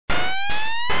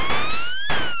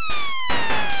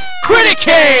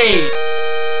Criticade!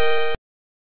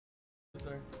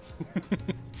 There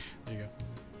you go.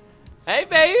 Hey,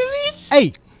 babies!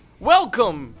 Hey!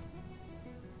 Welcome!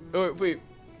 Oh, wait.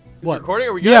 What? Recording?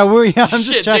 Are we good? Yeah, I'm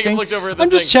just Shit, checking. Jacob looked over at the I'm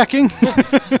just checking.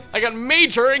 I got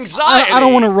major anxiety! I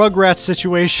don't want a Rugrats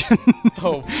situation.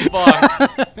 Oh, fuck.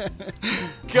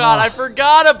 God, I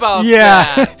forgot about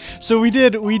that. So we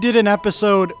did an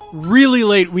episode really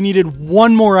late. We needed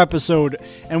one more episode,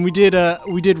 and we did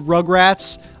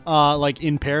Rugrats like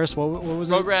in Paris. What was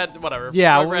it? Rugrats, whatever.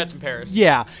 Yeah, Rugrats in Paris.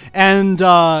 Yeah, and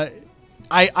I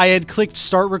had clicked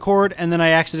start record, and then I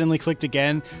accidentally clicked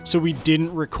again, so we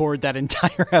didn't record that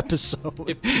entire episode.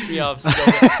 It pissed me off so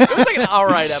bad. It was like an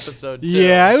alright episode, too.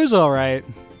 Yeah, it was alright.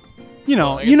 You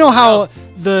know, how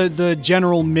the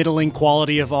general middling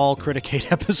quality of all Criticade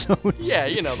episodes. Yeah,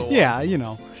 you know the one. Yeah, you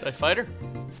know. Should I fight her?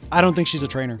 I don't think she's a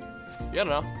trainer. You don't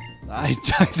know. I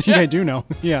think I do know.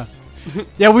 Yeah.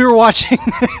 Yeah, we were watching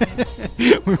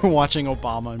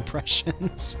Obama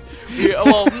impressions.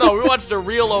 Well, no, we watched a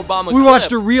real Obama clip. We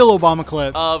watched a real Obama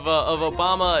clip of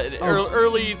Obama,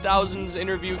 early thousands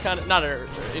interview, kind of, not an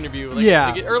interview, like,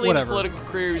 yeah, like early in his whatever. political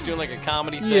career, he was doing like a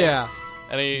comedy thing. Yeah.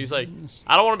 And he's like,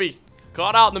 I don't want to be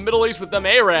caught out in the Middle East with them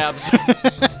Arabs.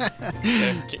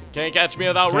 Can't catch me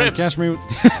without ribs. Catch me.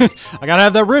 I gotta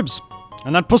have that ribs.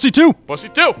 And that pussy too. Pussy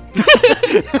too.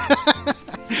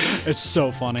 It's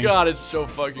so funny. God, it's so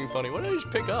fucking funny. What did I just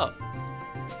pick up?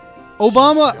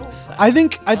 Obama, So I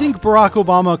think Barack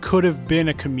Obama could have been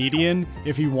a comedian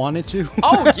if he wanted to.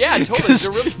 Oh yeah, totally. He's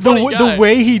a really funny guy. The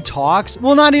way he talks.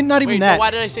 Well, not even Wait, that. No,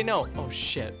 why did I say no? Oh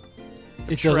shit.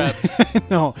 It doesn't.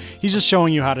 No, he's just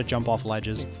showing you how to jump off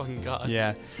ledges. Fucking God.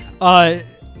 Yeah.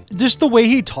 Just the way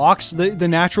he talks, the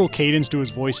natural cadence to his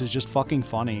voice is just fucking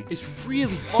funny. It's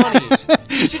really funny.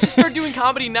 You should just start doing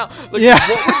comedy now. Like, Yeah.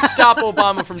 what would stop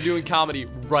Obama from doing comedy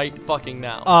right fucking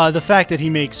now? The fact that he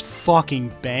makes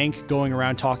fucking bank going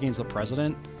around talking as the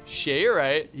president. Shit, you're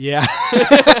right. Yeah.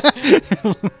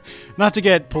 Not to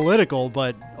get political,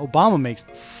 but Obama makes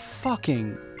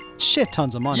fucking shit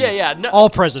tons of money. Yeah. No, all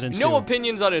presidents no do.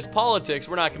 opinions on his politics.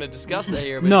 We're not going to discuss that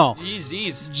here. But No. He's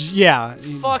Yeah.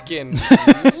 fucking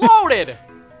loaded.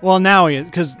 Well, now he is,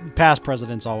 because past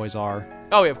presidents always are.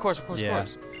 Oh, yeah, of course. Yeah.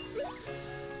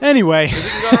 Anyway. He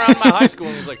can go around my high school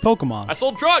and he's like, Pokemon. I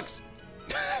sold drugs.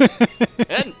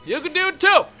 And you can do it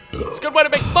too. It's a good way to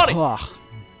make money. Ugh.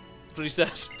 That's what he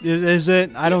says. Is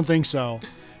it? I don't think so.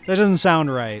 That doesn't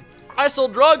sound right. I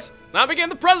sold drugs, and I became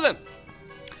the president.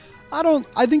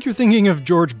 I think you're thinking of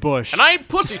George Bush. And I ate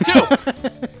pussy too.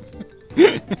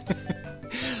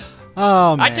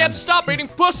 Oh, man. I can't stop eating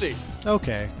pussy.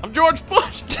 Okay. I'm George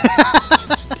Bush.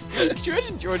 Could you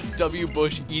imagine George W.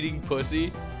 Bush eating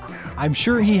pussy? I'm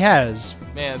sure he has.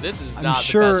 Man, this is I'm not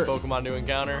sure- the best Pokemon to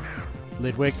encounter.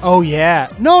 Lidwick. Oh, yeah.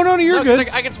 No, you're No, 'cause good.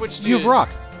 I can switch to... You have Rock.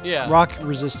 Yeah. Rock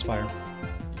resists fire.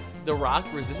 The Rock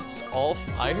resists all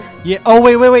fire? Yeah. Oh,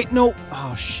 wait. No.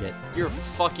 Oh, shit. You're a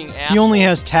fucking asshole. He only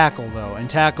has Tackle, though. And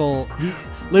Tackle...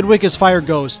 Lidwick is Fire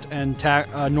Ghost, and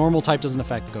normal type doesn't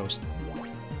affect Ghost.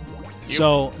 You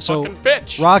So fucking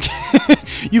bitch. Rock...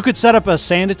 you could set up a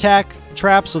Sand Attack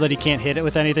trap so that he can't hit it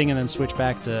with anything and then switch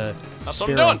back to That's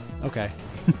what I'm Spearow. doing. Okay.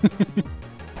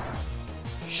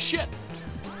 Shit.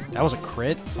 That was a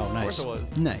crit? Oh, nice. Of course it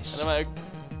was. Nice. And I'm like,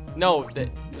 no,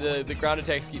 the ground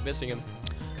attacks keep missing him.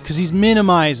 Because he's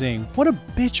minimizing. What a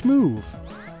bitch move.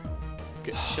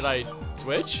 Should I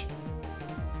switch?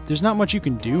 There's not much you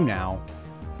can do now.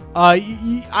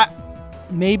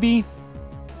 Maybe.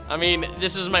 I mean,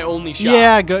 this is my only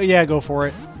shot. Yeah, go for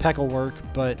it. Peck will work,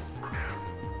 but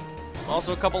I'm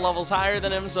also a couple levels higher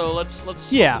than him, so let's hope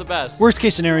yeah. for the best. Worst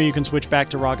case scenario, you can switch back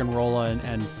to Rock and Rolla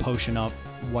and potion up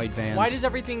White Vans. Why does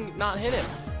everything not hit him?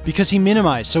 Because he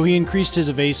minimized, so he increased his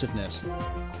evasiveness.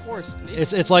 Of course.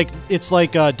 It's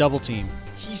like a double team.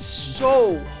 He's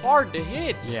so hard to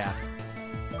hit. Yeah.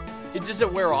 Does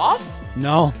it wear off?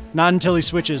 No, not until he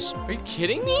switches. Are you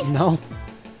kidding me? No.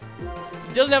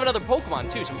 He doesn't have another Pokemon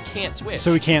too, so he can't switch.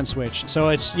 So he can't switch. So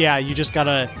it's, yeah, you just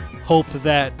gotta hope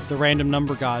that the random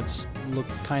number gods look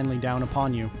kindly down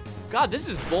upon you. God, this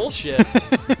is bullshit.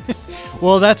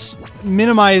 Well, that's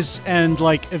minimize and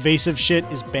like evasive shit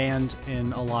is banned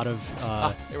in a lot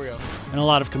of here we go. in a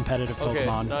lot of competitive Okay,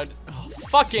 Pokemon. so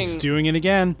fucking. He's doing it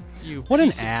again. You What an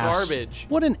piece of ass! garbage.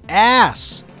 What an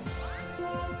ass!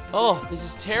 Oh, this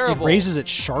is It terrible. raises it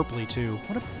sharply too.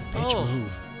 What a bitch Oh.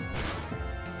 move.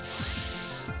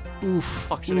 Oof.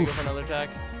 Fuck, should I go for another attack?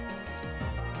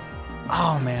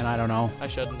 Oh man, I don't know. I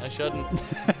shouldn't.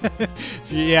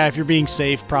 If you're being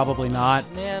safe, probably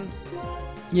not. Man,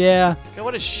 Yeah. God,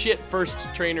 what a shit first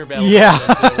trainer battle. Yeah.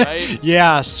 Into, right?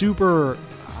 Yeah, super.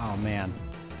 Oh man.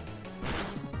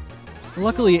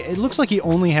 luckily, it looks like he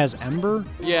only has Ember.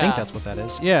 Yeah. I think that's what that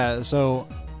is. Yeah, so...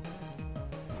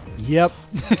 Yep.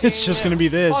 It's just going to be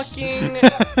this.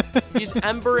 He's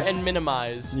Ember and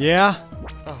Minimize. Yeah.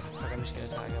 Oh, fuck, I'm just going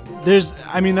to attack him.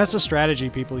 I mean, that's a strategy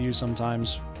people use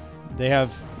sometimes. They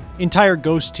have entire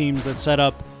ghost teams that set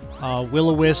up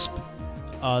Will-O-Wisp,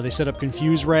 they set up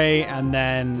Confuse Ray, and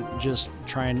then just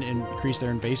try and increase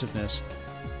their invasiveness.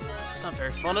 It's not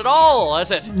very fun at all,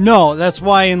 is it? No, that's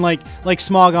why in like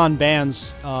Smogon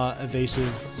bans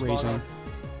evasive raising.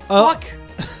 Fuck!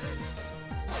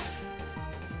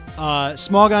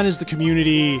 Smogon is the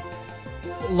community,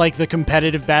 like the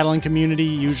competitive battling community.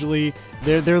 Usually,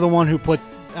 they're the one who put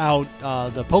out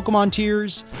the Pokemon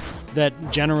tiers that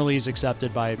generally is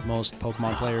accepted by most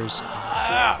Pokemon players,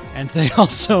 and they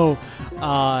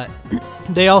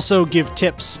also give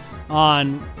tips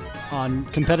on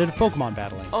competitive Pokemon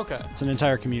battling. Okay. It's an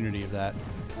entire community of that.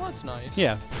 Well, that's nice.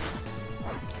 Yeah.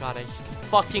 God, I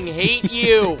fucking hate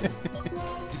you.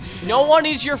 No one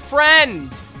is your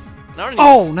friend.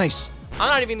 Nice. I'm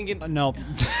not even gonna get. No.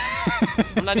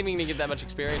 I'm not even gonna get that much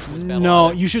experience from this battle. No,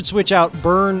 either. you should switch out.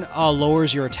 Burn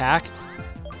lowers your attack.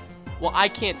 Well, I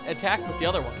can't attack with the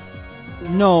other one.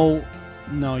 No,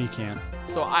 you can't.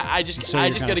 So I just So you're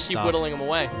gotta kinda keep stuck. whittling him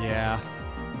away. Yeah,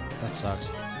 that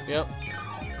sucks. Yep.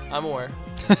 I'm aware.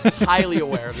 Highly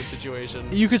aware of the situation.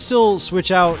 You could still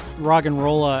switch out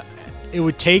Roggenrola. It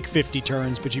would take 50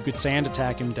 turns, but you could sand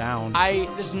attack him down.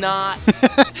 It's not.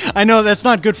 I know that's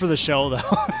not good for the show though.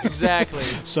 Exactly.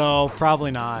 So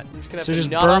probably not. So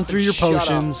just nut burn up through and your shut up.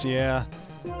 potions. Yeah.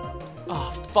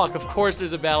 Oh fuck! Of course,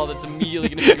 there's a battle that's immediately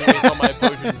gonna make me waste all my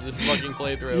potions this fucking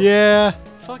playthrough. Yeah.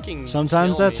 Fucking.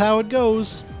 Sometimes kill that's me. how it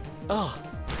goes. Ugh.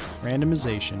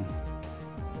 Randomization.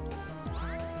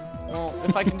 Well,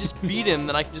 if I can just beat him,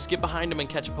 then I can just get behind him and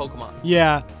catch a Pokemon.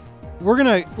 Yeah.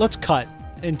 Let's cut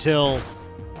until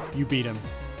you beat him.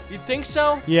 You think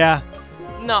so? Yeah.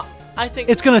 No, I think.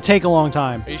 It's gonna take a long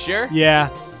time. Are you sure? Yeah.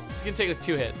 It's gonna take like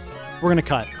 2 hits. We're gonna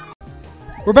cut.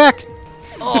 We're back.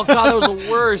 Oh god, that was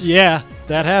the worst. Yeah,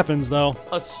 that happens though.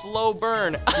 A slow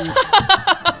burn.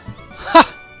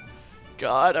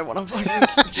 God, I want to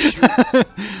fucking shoot.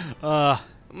 I'm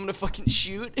gonna fucking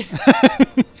shoot.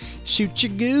 Shoot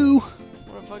your goo.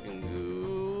 I want to fucking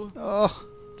goo. Oh.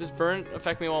 Does burn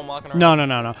affect me while I'm walking around?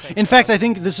 No. In fact, I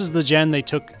think this is the gen they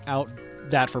took out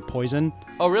that for poison.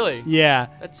 Oh, really? Yeah.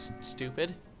 That's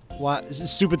stupid. What? Is it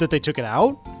stupid that they took it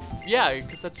out? Yeah,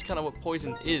 because that's kind of what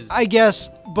poison is. I guess,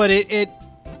 but it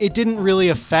didn't really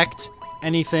affect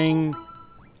anything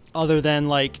other than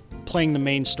like playing the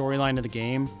main storyline of the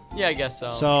game. Yeah, I guess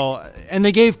so. So, and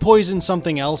they gave poison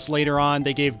something else later on.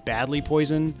 They gave badly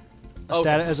poison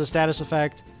as a status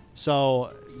effect.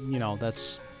 So, you know, that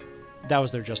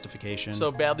was their justification. So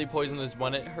badly poison is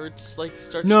when it hurts, like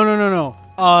starts. No.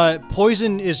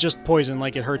 Poison is just poison,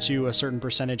 like it hurts you a certain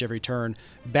percentage every turn.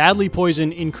 Badly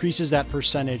poison increases that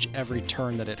percentage every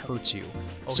turn that it hurts you.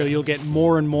 Okay. So you'll get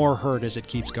more and more hurt as it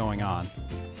keeps going on.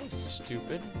 That's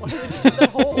stupid. Why did they just hit that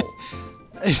hole?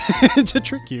 To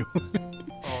trick you.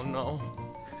 Oh no.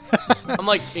 I'm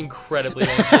like incredibly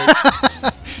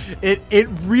anxious. It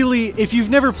really, if you've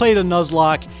never played a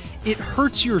Nuzlocke, it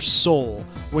hurts your soul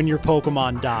when your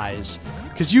Pokemon dies.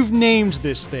 Because you've named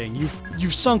this thing.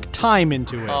 You've sunk time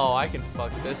into it. Oh, I can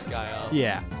fuck this guy up.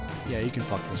 Yeah. Yeah, you can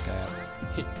fuck this guy up.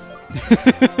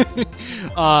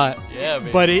 Yeah,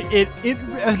 baby. But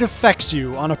it affects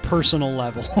you on a personal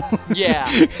level.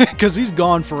 Yeah. Because he's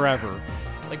gone forever.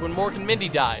 Like when Mork and Mindy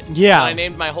died. Yeah. And I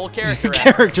named my whole character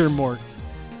after Character Mork.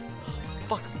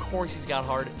 Fuck, of course he's got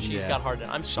hard. She's got hard.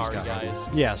 I'm sorry, guys.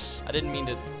 Yes. I didn't mean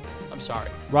to. I'm sorry.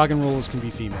 Rock'n'rollers can be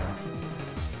female.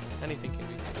 Anything can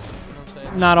be. You know what I'm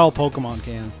saying? Not all Pokemon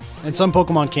can. And some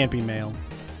Pokemon can't be male.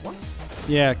 What?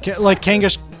 Yeah, like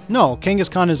Kangaskhan. No,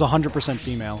 Kangaskhan is 100%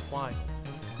 female. Why?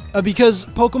 Because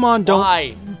Pokemon don't.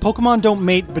 Why? Pokemon don't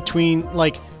mate between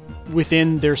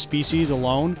within their species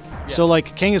alone. Yeah. So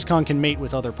like Kangaskhan can mate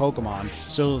with other Pokemon.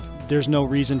 So there's no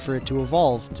reason for it to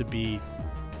evolve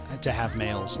to have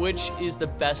males. Which is the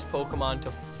best Pokemon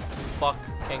to fuck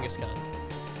Kangaskhan?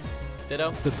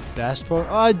 Ditto? The best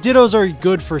Dittos are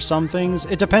good for some things.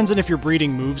 It depends on if you're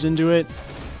breeding moves into it.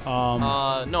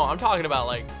 No, I'm talking about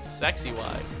like sexy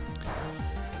wise.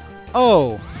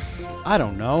 Oh, I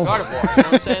don't know. Gardevoir, you know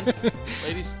what I'm saying?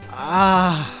 Ladies?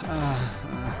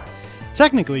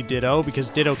 Technically Ditto, because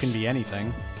Ditto can be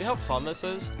anything. See how fun this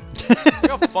is? Look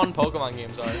how fun Pokemon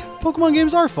games are. Pokemon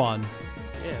games are fun.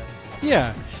 Yeah.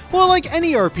 Yeah. Well, like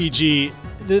any RPG,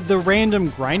 the random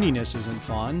grindiness isn't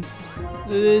fun.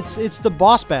 It's the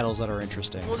boss battles that are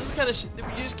interesting. Well, this kind of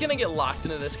you're just gonna get locked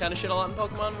into this kind of shit a lot in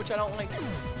Pokemon, which I don't like.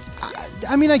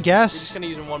 I mean, I You're guess just gonna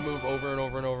use one move over and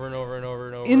over and over and over and over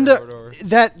and over. in and the over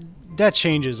and over. that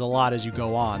changes a lot as you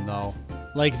go on, though.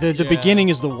 Like the Yeah. beginning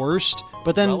is the worst,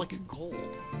 but then Relic gold.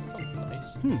 That sounds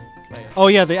nice. Can I- oh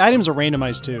yeah, the items are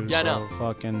randomized too. Yeah, I so know.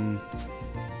 Fucking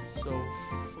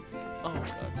Oh my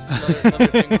god, just another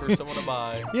thing for someone to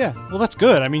buy. yeah. Well, that's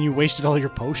good. I mean, you wasted all your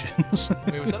potions.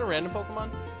 Wait, was that a random Pokemon?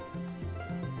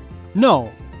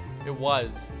 No, It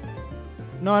was.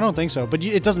 no, I don't think so. But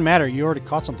it doesn't matter. You already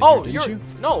caught something. Oh, here, didn't you?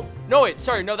 No, wait,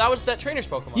 sorry, no, that was that trainer's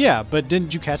Pokemon. Yeah, but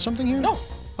didn't you catch something here? No.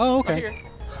 Oh, Right okay. here.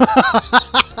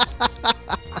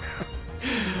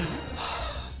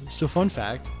 So, fun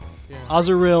fact: Yeah.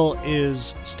 Azurill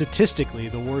is statistically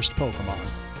the worst Pokemon.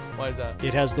 Why is that?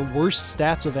 It has the worst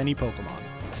stats of any Pokemon.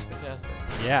 Fantastic.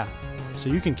 Yeah, so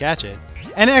you can catch it.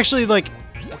 And actually, like,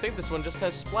 I think this one just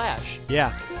has Splash.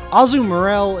 yeah,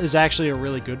 Azumarill is actually a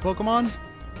really good Pokemon,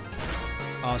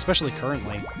 especially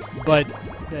currently. But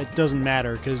that doesn't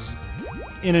matter because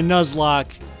in a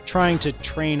Nuzlocke, trying to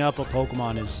train up a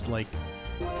Pokemon is like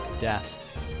death.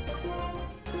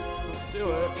 Let's do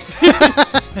it.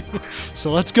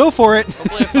 So let's go for it.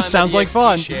 Hopefully I find Sounds the like EXP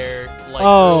fun. Share, like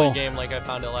Oh. early game, like I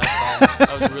found it last time.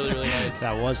 That was really, really nice.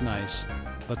 That was nice,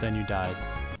 but then you died.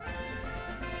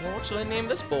 Well, what should I name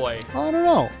this boy? I don't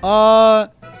know.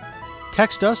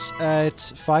 Text us at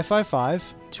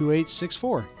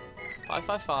 555-2864.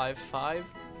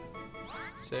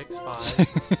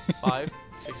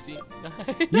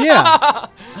 555-565-569. Yeah.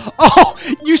 Oh,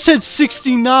 you said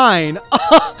 69.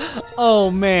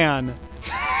 Oh man.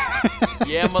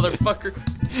 Yeah, motherfucker.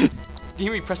 You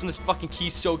hear me pressing this fucking key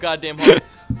so goddamn hard.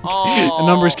 Oh. The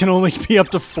numbers can only be up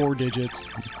to 4 digits.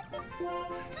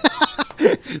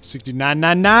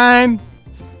 6999.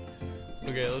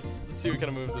 Okay, let's see what kind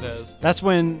of moves it has. That's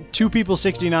when 2 people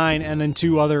 69 and then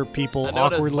 2 other people I know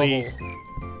it has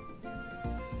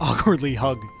awkwardly bubble.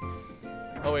 hug.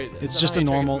 Oh wait, It's is that just how a you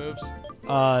check its normal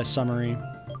moves? Summary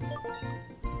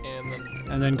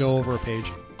And and then go over a page.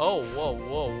 oh,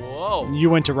 whoa. You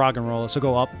went to rock and roll, so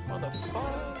go up,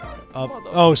 Motherfucker. up.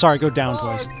 Oh, sorry, go down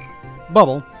twice.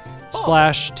 Bubble,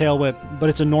 splash, tail whip, but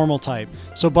it's a normal type.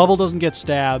 So bubble doesn't get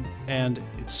stabbed, and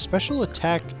its special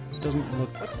attack doesn't look.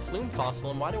 What's Plume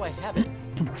Fossil and why do I have it?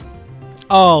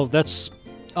 Oh, that's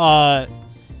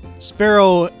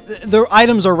Sparrow. The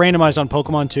items are randomized on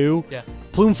Pokemon too. Yeah.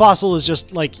 Plume Fossil is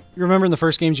just like, you remember in the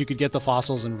first games you could get the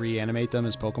fossils and reanimate them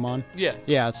as Pokemon? Yeah.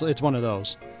 Yeah, it's one of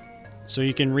those. So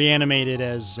you can reanimate it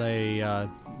as a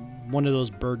one of those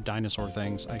bird dinosaur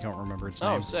things. I can't remember its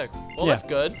name. Oh, sick. Well, Yeah. that's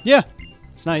good. Yeah,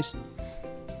 it's nice.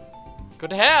 Good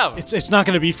to have. It's not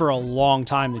going to be for a long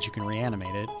time that you can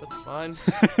reanimate it. That's fine.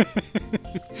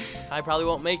 I probably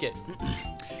won't make it.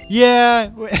 Yeah.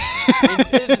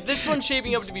 This one's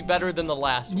shaping up to be better than the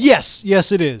last one. Yes,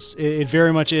 it is. It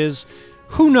very much is.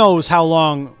 Who knows how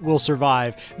long we'll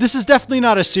survive? This is definitely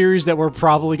not a series that we're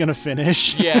probably going to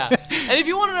finish. Yeah. And if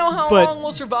you want to know how But- long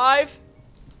we'll survive,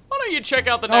 why don't you check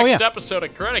out the Oh, next yeah. episode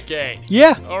of Criticade?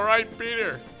 Yeah. All right,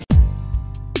 Peter.